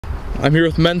I'm here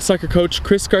with men's soccer coach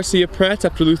Chris Garcia-Prats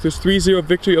after Luther's 3-0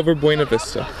 victory over Buena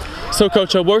Vista. So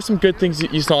coach, what were some good things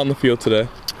you saw on the field today?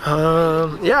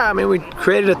 Yeah, I mean, we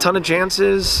created a ton of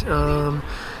chances, and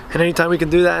anytime we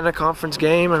can do that in a conference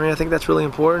game, I mean, I think that's really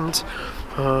important.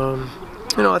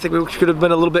 You know, I think we could have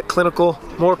been a little bit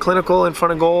more clinical in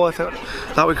front of goal. I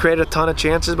thought we created a ton of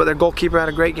chances, but their goalkeeper had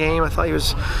a great game. I thought he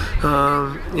was,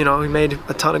 you know, he made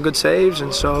a ton of good saves,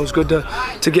 and so it was good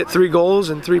to get 3 goals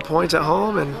and 3 points at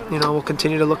home, and you know, we'll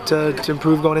continue to look to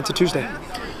improve going into Tuesday.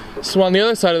 So on the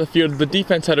other side of the field, the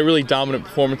defense had a really dominant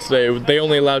performance today. They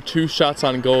only allowed 2 shots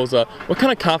on goals. What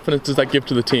kind of confidence does that give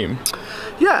to the team?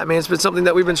 Yeah, I mean, it's been something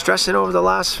that we've been stressing over the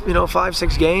last,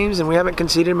 5-6 games, and we haven't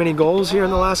conceded many goals here in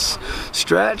the last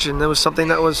stretch, and there was something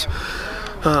that was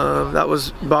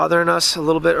bothering us a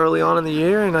little bit early on in the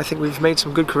year, and I think we've made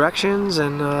some good corrections,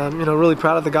 and really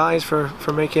proud of the guys for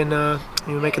making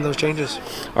making those changes.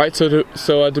 All right,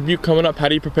 so Dubuque coming up. How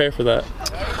do you prepare for that?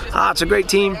 It's a great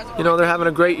team. You know, they're having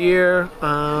a great year.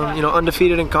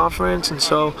 Undefeated in conference, and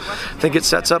so I think it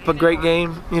sets up a great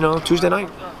game. Tuesday night.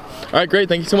 All right, great.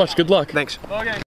 Thank you so much. Good luck. Thanks.